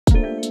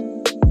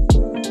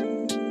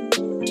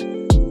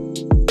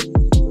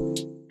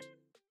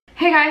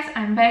Hey guys,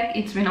 I'm back.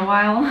 It's been a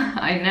while.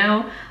 I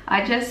know.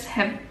 I just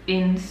have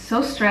been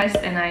so stressed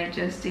and I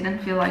just didn't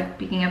feel like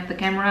picking up the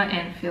camera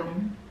and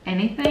film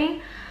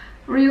anything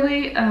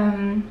really.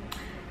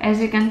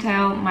 As you can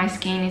tell, my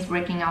skin is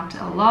breaking out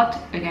a lot.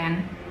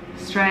 Again,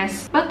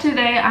 stress. But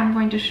today I'm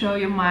going to show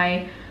you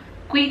my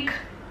quick,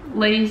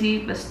 lazy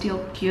but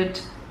still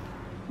cute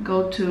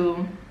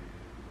go-to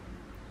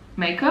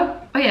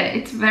makeup. Oh yeah,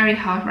 it's very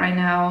hot right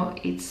now.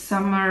 It's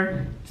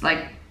summer. It's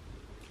like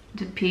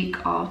the peak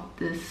of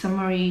the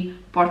summery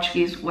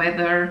Portuguese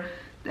weather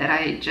that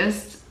I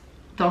just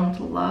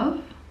don't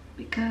love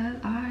because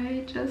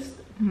I just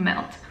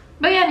melt.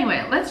 But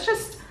anyway, let's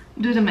just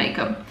do the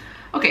makeup.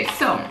 Okay,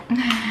 so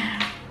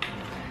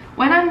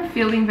when I'm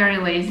feeling very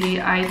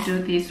lazy, I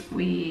do this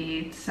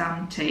with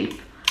some tape.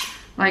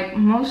 Like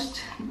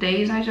most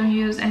days I don't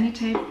use any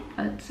tape,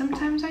 but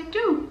sometimes I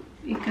do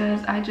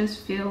because I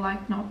just feel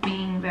like not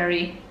being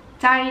very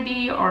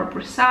tidy or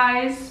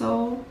precise,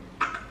 so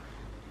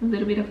a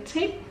little bit of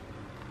tape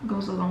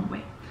goes a long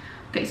way.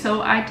 Okay,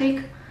 so I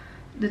take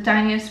the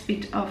tiniest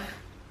bit of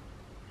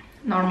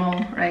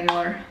normal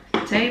regular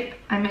tape.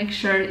 I make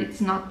sure it's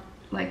not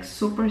like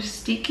super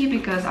sticky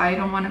because I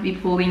don't want to be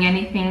pulling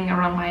anything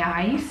around my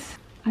eyes.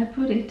 I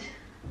put it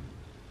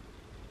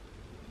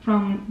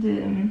from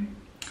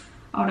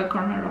the outer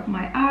corner of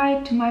my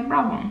eye to my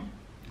brow bone.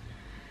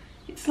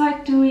 It's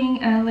like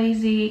doing a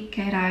lazy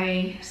cat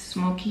eye,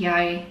 smoky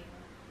eye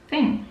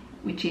thing,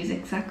 which is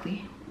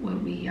exactly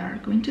what we are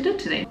going to do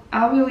today.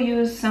 I will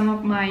use some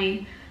of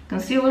my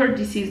concealer.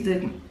 This is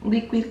the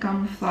Liquid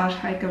Camouflage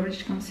High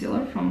Coverage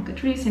Concealer from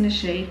Catrice in the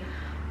shade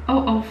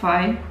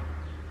 005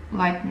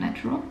 Light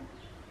Natural.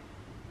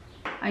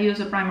 I use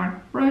a Primark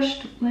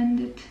brush to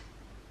blend it.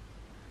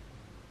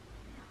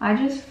 I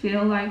just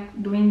feel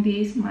like doing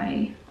this,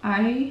 my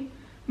eye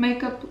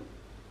makeup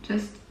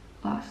just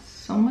lasts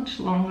so much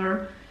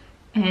longer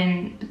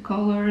and the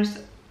colors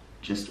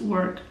just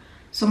work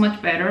so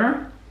much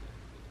better.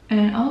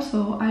 And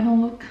also, I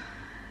don't look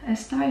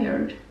as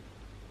tired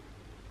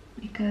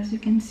because you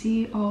can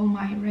see all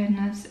my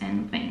redness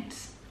and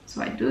veins.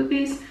 So I do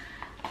this,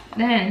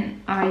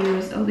 then I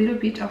use a little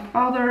bit of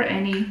powder,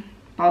 any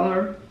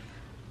powder.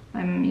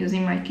 I'm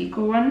using my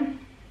Kiko one,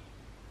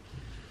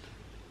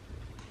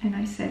 and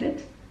I set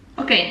it.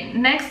 Okay,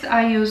 next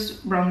I use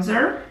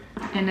bronzer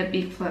and a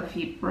big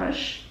fluffy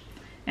brush.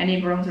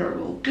 Any bronzer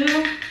will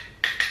do.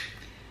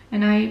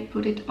 And I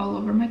put it all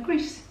over my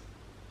crease.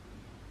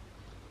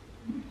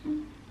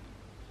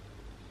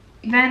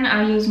 Then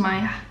I use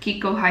my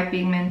Kiko High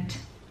Pigment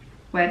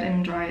Wet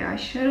and Dry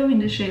Eyeshadow in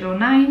the shade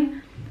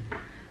 09.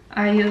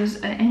 I use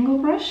an angle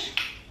brush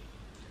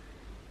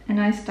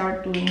and I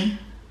start doing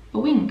a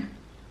wing.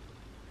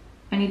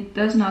 And it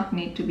does not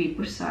need to be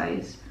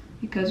precise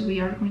because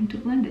we are going to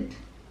blend it.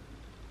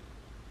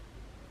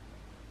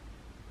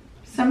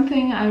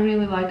 Something I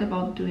really like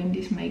about doing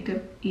this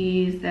makeup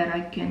is that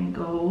I can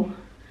go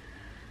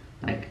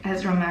like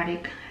as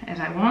dramatic as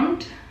I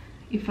want.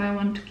 If I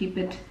want to keep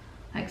it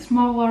like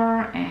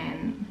smaller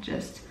and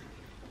just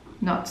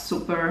not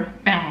super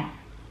bang,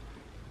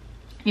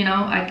 you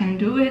know, I can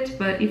do it.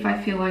 But if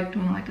I feel like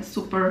doing like a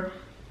super,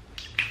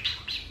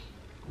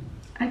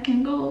 I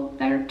can go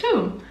there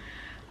too.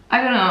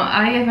 I don't know,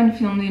 I haven't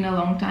filmed in a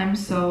long time,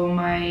 so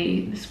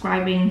my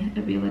describing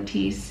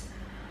abilities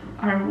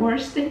are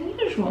worse than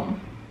usual.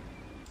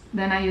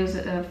 Then I use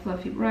a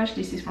fluffy brush.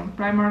 This is from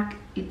Primark.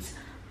 It's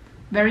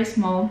very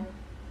small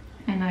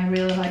and I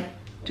really like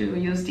to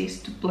use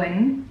this to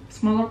blend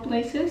smaller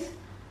places,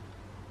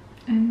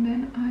 and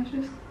then I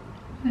just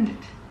blend it.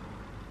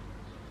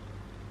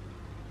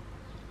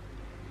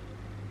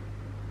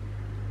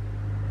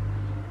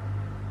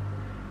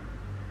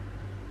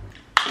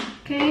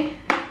 Okay,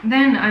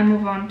 then I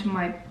move on to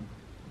my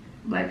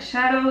black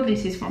shadow.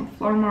 This is from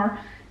Flormar.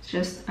 It's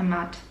just a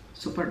matte,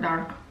 super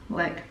dark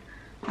black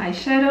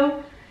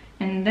eyeshadow.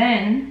 And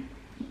then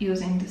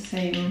using the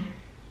same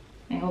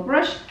angle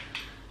brush,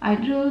 I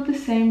do the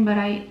same, but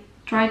I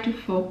try to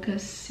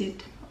focus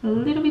it a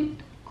little bit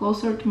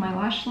closer to my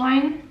lash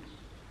line.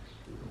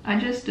 I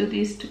just do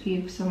this to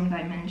give some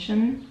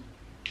dimension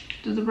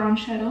to the brown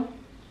shadow.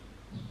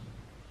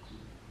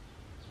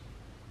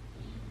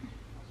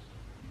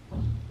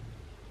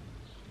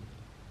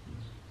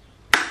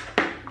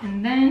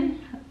 And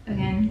then,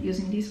 again,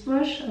 using this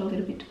brush, a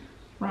little bit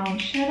brown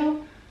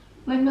shadow,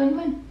 blend, blend,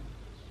 blend.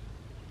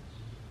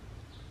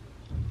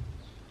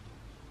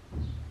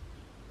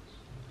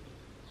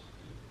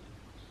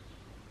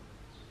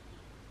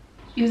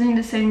 Using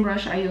the same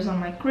brush I use on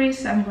my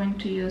crease, I'm going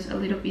to use a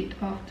little bit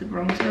of the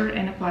bronzer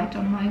and apply it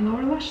on my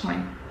lower lash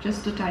line,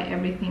 just to tie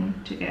everything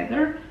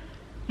together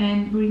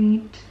and bring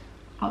it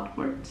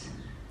outwards,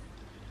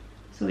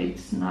 so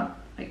it's not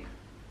like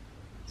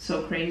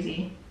so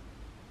crazy.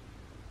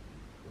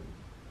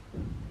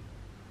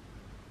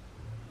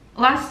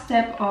 Last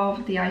step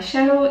of the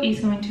eyeshadow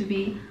is going to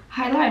be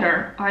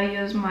highlighter. I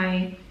use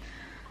my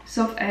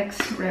Soft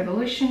X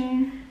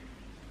Revolution.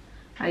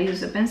 I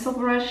use a pencil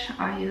brush.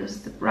 I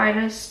use the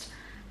brightest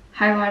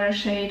highlighter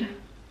shade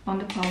on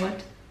the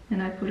palette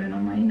and I put it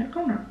on my inner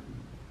corner.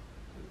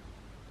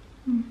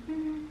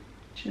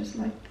 Just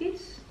like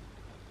this.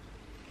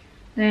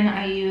 Then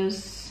I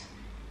use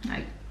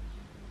like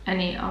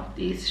any of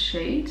these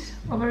shades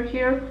over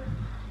here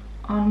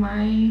on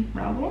my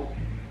brow bone.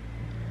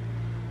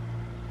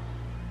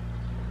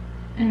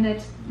 And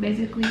that's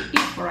basically it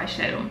for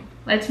eyeshadow.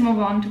 Let's move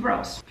on to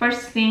brows.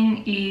 First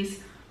thing is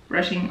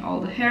brushing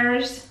all the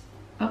hairs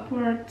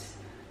upwards.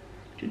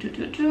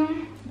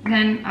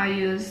 Then I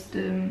use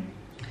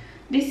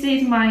this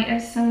is my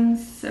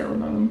Essence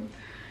Serum.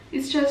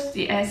 It's just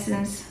the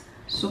Essence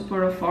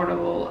super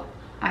affordable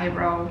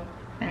eyebrow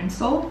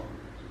pencil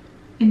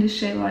in the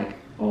shade like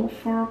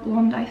 04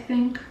 Blonde, I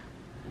think.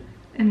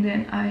 And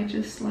then I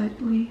just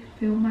slightly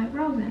fill my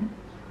brows in.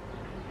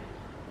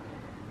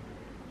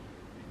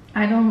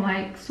 I don't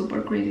like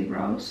super crazy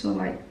brows, so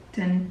I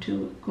tend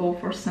to go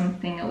for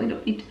something a little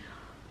bit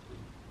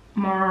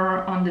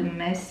more on the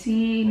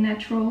messy,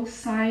 natural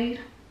side.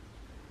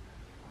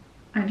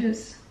 I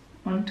just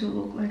want to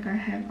look like I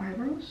have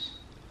eyebrows.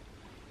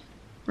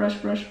 Brush,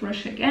 brush,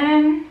 brush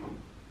again.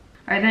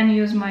 I then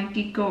use my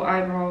Kiko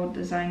Eyebrow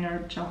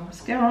Designer Gel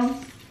Mascara.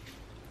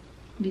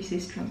 This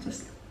is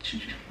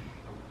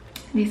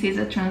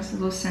a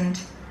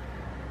translucent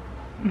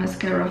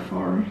mascara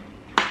for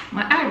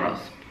my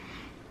eyebrows.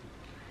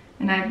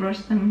 And I brush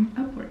them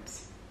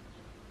upwards.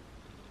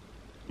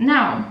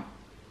 Now,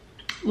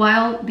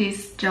 while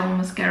this gel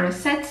mascara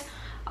sets,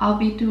 I'll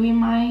be doing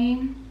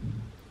my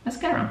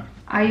mascara.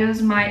 I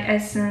use my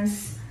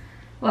Essence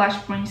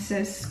Lash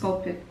Princess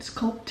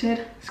Sculpted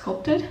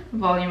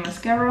Volume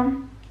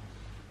Mascara.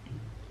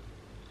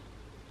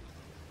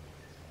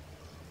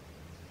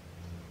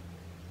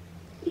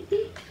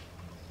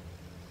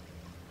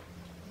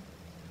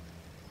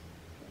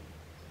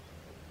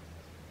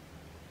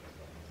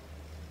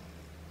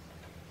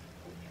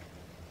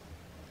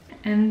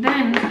 And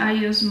then I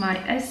use my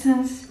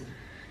Essence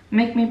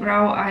Make Me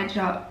Brow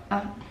Eyebrow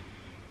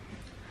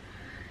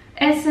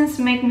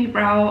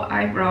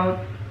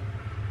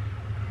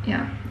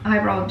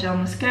Gel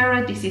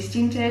Mascara. This is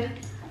tinted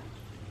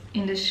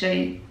in the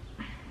shade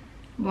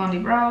Blondie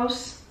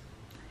Brows,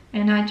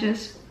 and I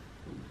just,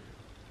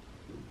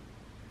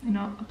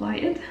 apply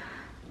it.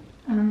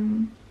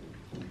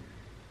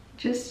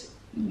 Just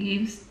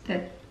gives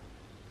that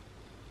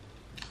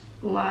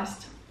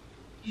last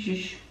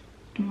zhuzh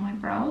to my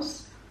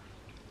brows.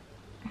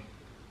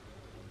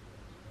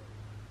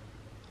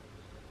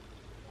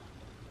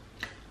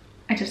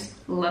 I just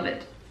love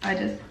it. I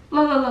just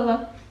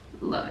love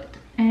it.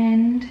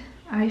 And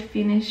I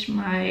finish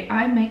my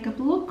eye makeup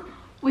look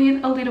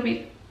with a little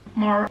bit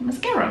more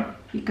mascara,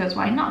 because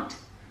why not?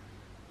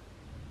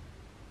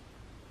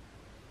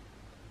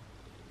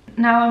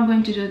 Now I'm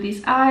going to do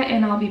this eye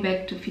and I'll be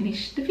back to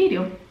finish the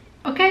video.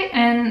 Okay,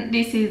 and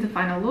this is the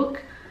final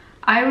look.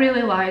 I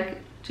really like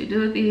to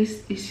do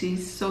this. This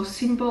is so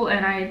simple,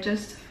 and I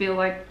just feel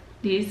like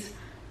this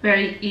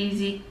very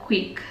easy,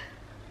 quick,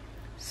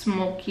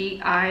 smoky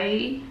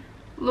eye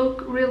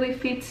look really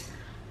fits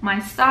my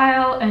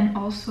style and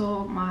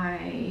also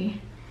my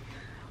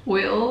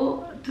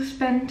will to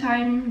spend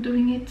time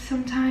doing it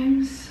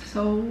sometimes.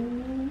 So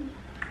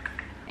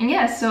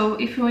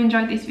if you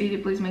enjoyed this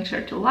video, please make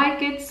sure to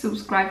like it,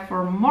 subscribe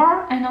for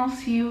more, and I'll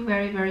see you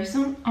very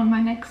soon on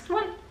my next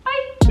one.